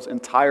themselves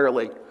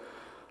entirely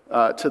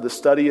to the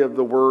study of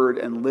the Word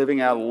and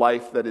living out a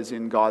life that is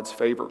in God's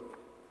favor.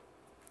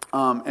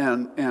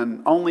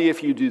 And only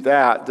if you do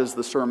that does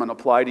the sermon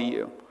apply to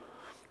you.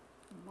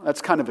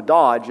 That's kind of a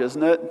dodge,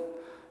 isn't it?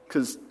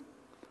 Because,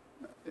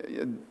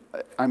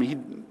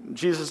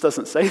 Jesus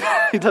doesn't say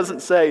that. He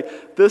doesn't say,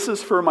 this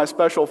is for my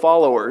special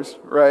followers,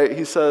 right?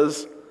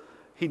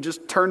 He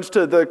just turns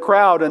to the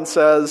crowd and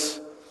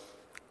says,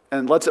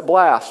 and lets it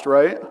blast,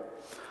 right?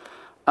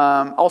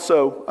 That's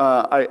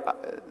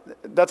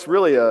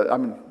really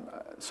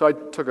so I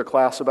took a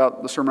class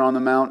about the Sermon on the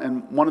Mount,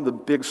 and one of the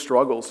big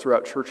struggles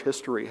throughout church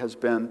history has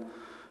been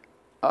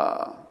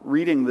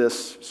reading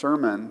this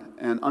sermon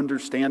and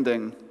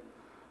understanding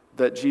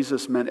that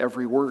Jesus meant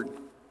every word.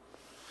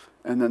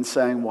 And then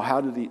saying, well, how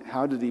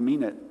did he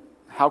mean it?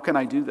 How can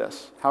I do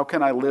this? How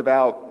can I live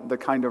out the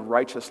kind of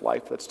righteous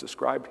life that's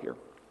described here?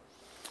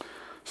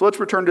 So let's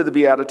return to the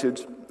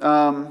Beatitudes.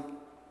 So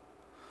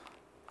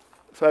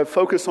I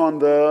focus on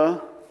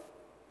the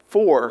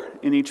 4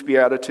 in each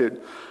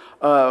Beatitude.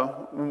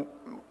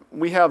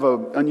 We have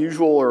an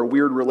unusual or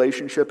weird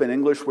relationship in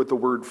English with the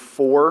word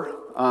for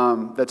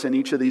that's in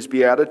each of these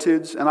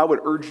Beatitudes, and I would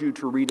urge you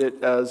to read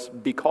it as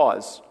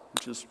because,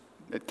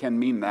 it can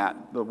mean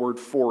that. The word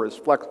for is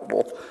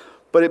flexible,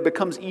 but it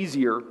becomes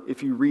easier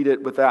if you read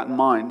it with that in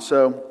mind.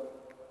 So,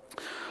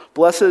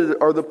 blessed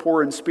are the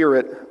poor in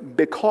spirit,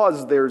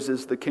 because theirs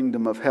is the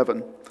kingdom of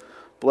heaven.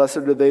 Blessed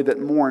are they that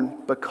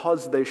mourn,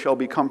 because they shall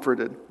be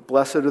comforted.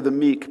 Blessed are the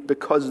meek,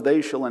 because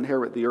they shall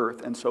inherit the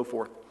earth, and so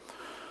forth.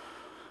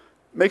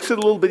 Makes it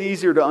a little bit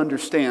easier to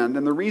understand,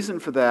 and the reason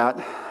for that,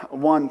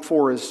 1,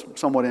 4 is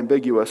somewhat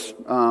ambiguous.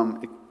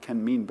 It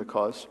can mean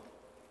because.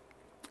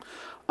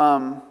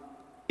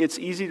 It's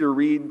easy to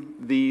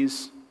read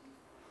these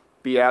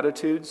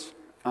Beatitudes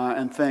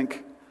and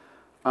think,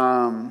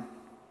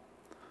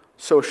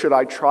 so should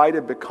I try to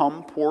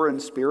become poor in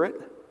spirit?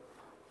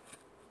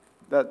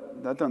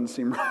 That doesn't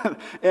seem right.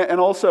 And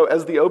also,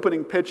 as the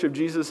opening pitch of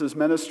Jesus'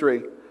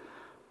 ministry,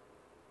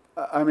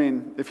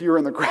 if you were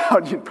in the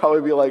crowd, you'd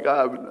probably be like,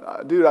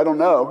 dude, I don't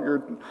know.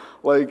 You're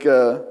like,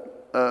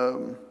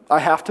 I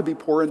have to be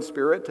poor in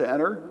spirit to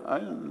enter? I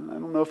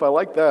don't know if I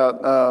like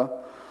that.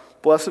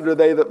 Blessed are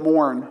they that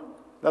mourn.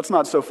 That's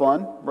not so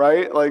fun,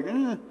 right?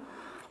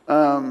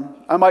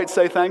 I might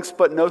say thanks,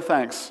 but no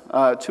thanks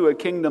to a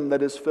kingdom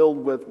that is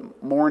filled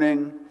with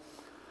mourning,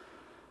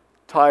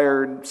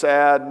 tired,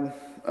 sad,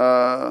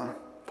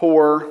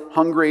 poor,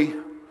 hungry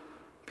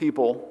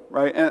people,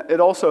 right? And it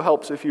also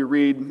helps if you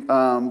read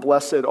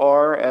blessed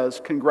are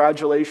as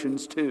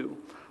congratulations to.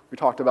 We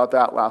talked about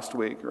that last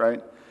week, right?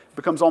 It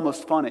becomes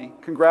almost funny.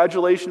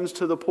 Congratulations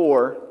to the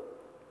poor,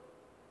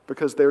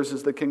 because theirs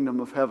is the kingdom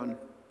of heaven.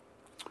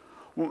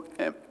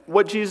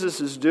 What Jesus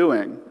is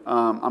doing,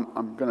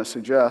 I'm going to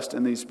suggest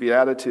in these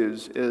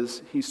Beatitudes,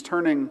 is he's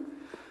turning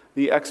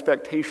the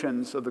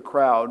expectations of the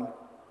crowd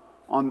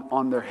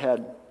on their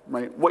head,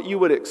 right? What you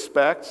would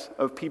expect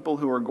of people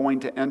who are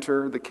going to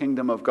enter the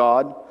kingdom of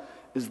God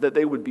is that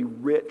they would be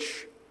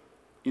rich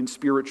in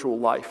spiritual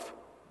life,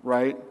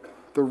 right?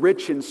 The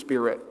rich in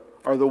spirit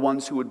are the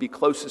ones who would be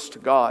closest to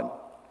God.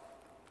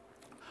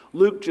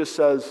 Luke just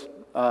says,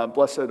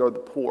 blessed are the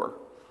poor.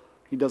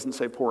 He doesn't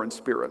say poor in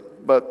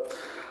spirit, but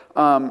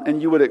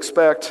and you would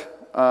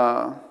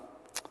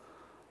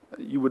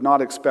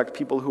not expect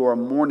people who are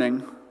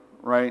mourning,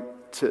 right,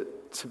 to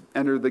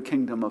enter the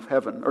kingdom of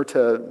heaven, or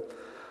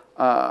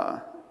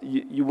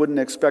you wouldn't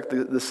expect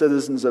the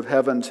citizens of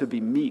heaven to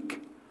be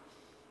meek.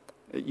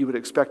 You would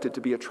expect it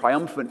to be a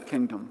triumphant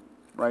kingdom,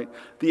 right?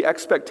 The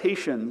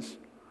expectations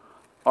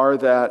are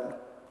that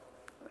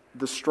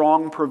the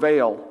strong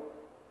prevail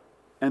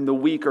and the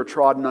weak are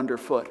trodden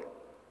underfoot.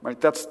 Right,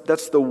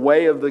 that's the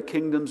way of the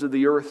kingdoms of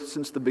the earth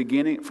since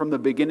from the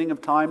beginning of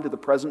time to the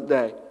present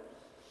day,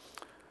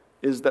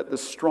 is that the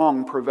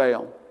strong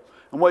prevail.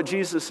 And what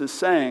Jesus is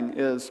saying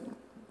is,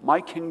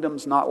 my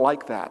kingdom's not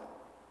like that.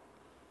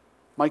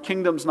 My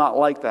kingdom's not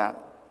like that.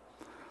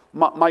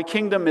 My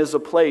kingdom is a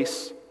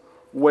place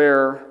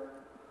where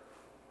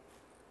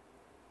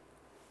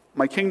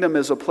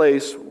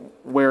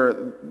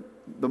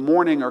the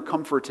mourning are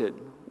comforted,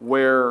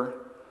 where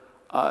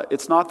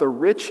it's not the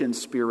rich in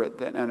spirit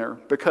that enter,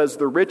 because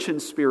the rich in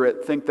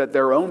spirit think that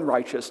their own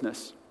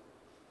righteousness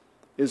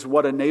is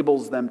what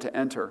enables them to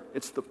enter.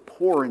 It's the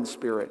poor in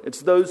spirit.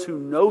 It's those who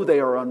know they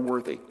are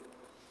unworthy.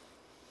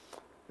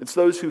 It's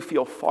those who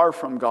feel far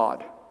from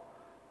God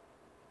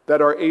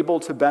that are able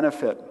to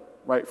benefit,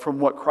 right, from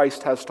what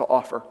Christ has to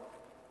offer.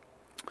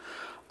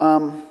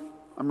 I'm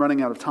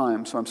running out of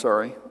time, so I'm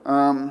sorry.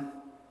 I'm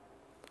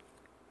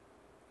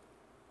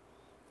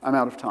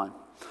out of time.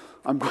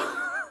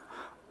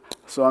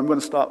 So I'm going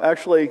to stop.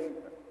 Actually,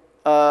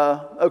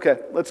 okay,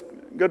 let's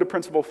go to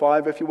principle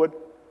 5, if you would.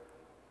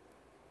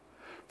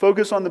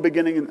 Focus on the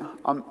beginning.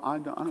 And I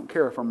don't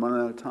care if I'm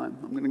running out of time.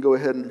 I'm going to go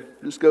ahead and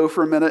just go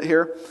for a minute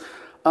here.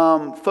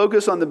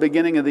 Focus on the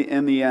beginning and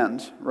the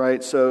end,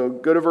 right? So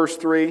go to verse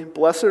 3.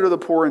 Blessed are the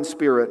poor in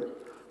spirit,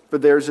 for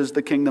theirs is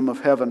the kingdom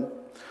of heaven.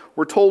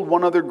 We're told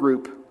one other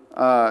group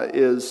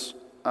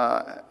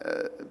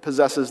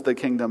possesses the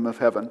kingdom of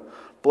heaven.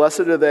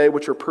 Blessed are they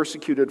which are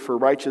persecuted for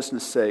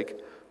righteousness' sake,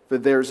 for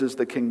theirs is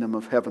the kingdom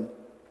of heaven.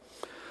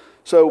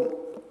 So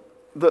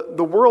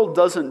the world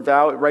doesn't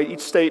value, right?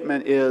 Each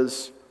statement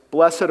is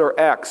blessed are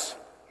X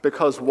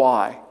because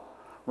Y,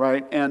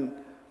 right? And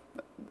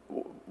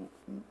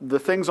the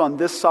things on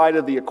this side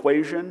of the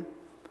equation,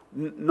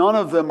 none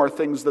of them are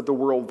things that the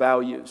world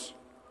values,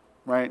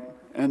 right?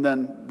 And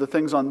then the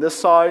things on this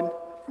side,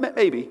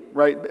 maybe,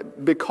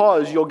 right?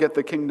 Because you'll get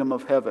the kingdom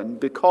of heaven,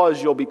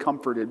 because you'll be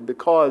comforted,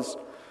 because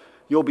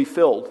you'll be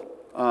filled,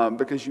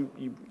 because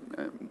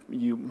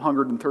you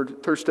hungered and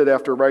thirsted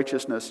after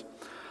righteousness.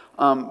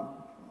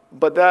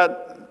 But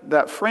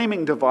that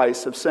framing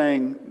device of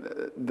saying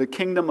the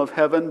kingdom of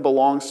heaven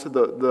belongs to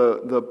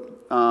the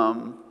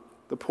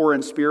poor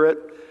in spirit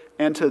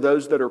and to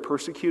those that are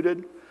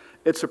persecuted,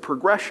 it's a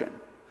progression.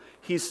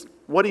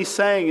 What he's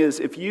saying is,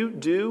 if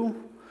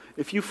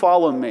you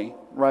follow me,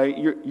 right,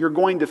 you're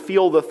going to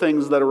feel the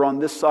things that are on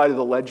this side of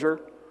the ledger.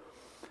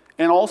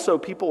 And also,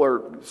 people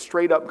are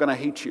straight up going to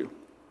hate you.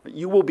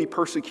 You will be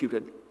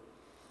persecuted.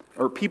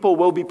 Or people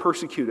will be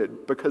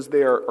persecuted because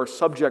they are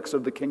subjects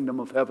of the kingdom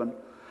of heaven.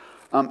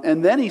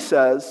 And then he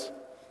says,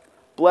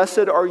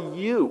 blessed are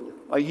you.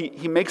 Like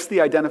he makes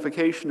the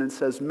identification and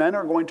says, men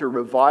are going to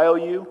revile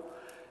you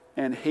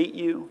and hate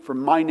you for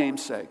my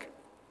name's sake.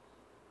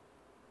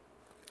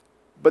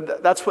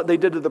 But that's what they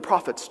did to the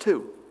prophets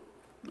too.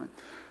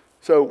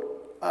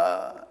 So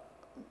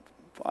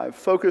I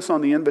focus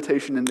on the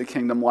invitation into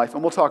kingdom life,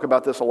 and we'll talk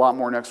about this a lot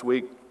more next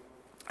week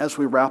as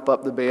we wrap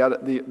up the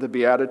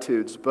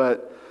Beatitudes.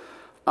 But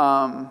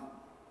I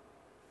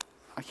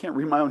can't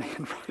read my own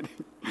handwriting.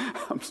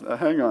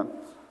 Hang on.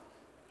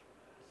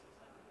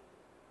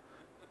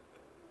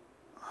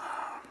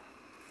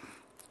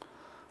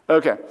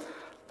 Okay.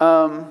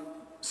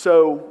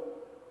 So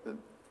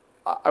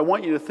I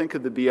want you to think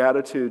of the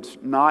Beatitudes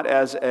not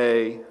as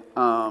a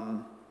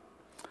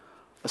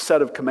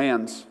set of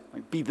commands,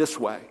 like be this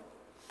way.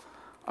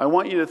 I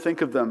want you to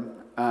think of them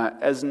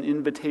as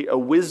a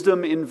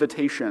wisdom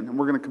invitation, and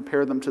we're going to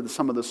compare them to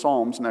some of the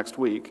Psalms next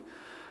week.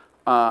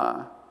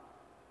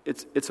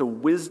 It's a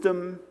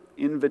wisdom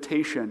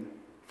invitation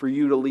for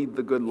you to lead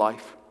the good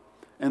life.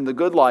 And the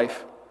good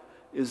life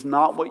is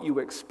not what you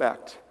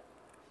expect.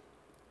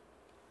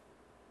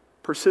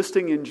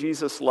 Persisting in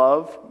Jesus'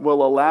 love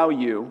will allow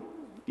you,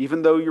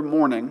 even though you're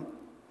mourning,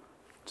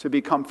 to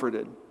be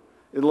comforted.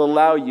 It'll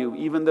allow you,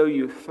 even though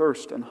you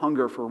thirst and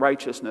hunger for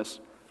righteousness,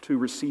 to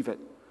receive it.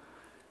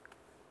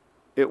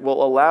 It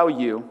will allow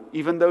you,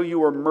 even though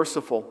you are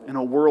merciful in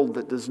a world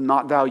that does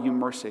not value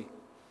mercy,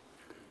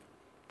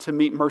 to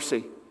meet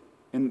mercy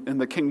in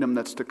the kingdom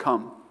that's to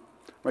come.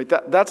 Right?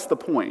 That's the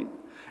point.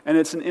 And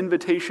it's an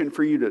invitation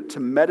for you to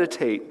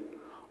meditate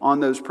on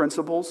those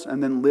principles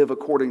and then live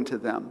according to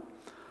them.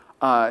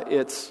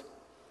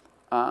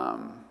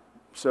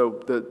 So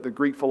the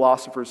Greek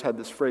philosophers had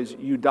this phrase,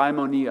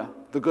 eudaimonia,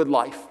 the good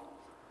life.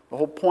 The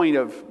whole point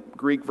of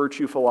Greek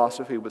virtue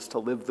philosophy was to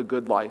live the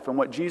good life. And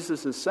what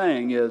Jesus is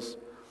saying is,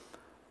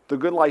 the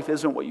good life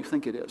isn't what you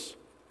think it is.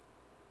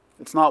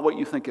 It's not what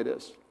you think it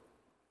is.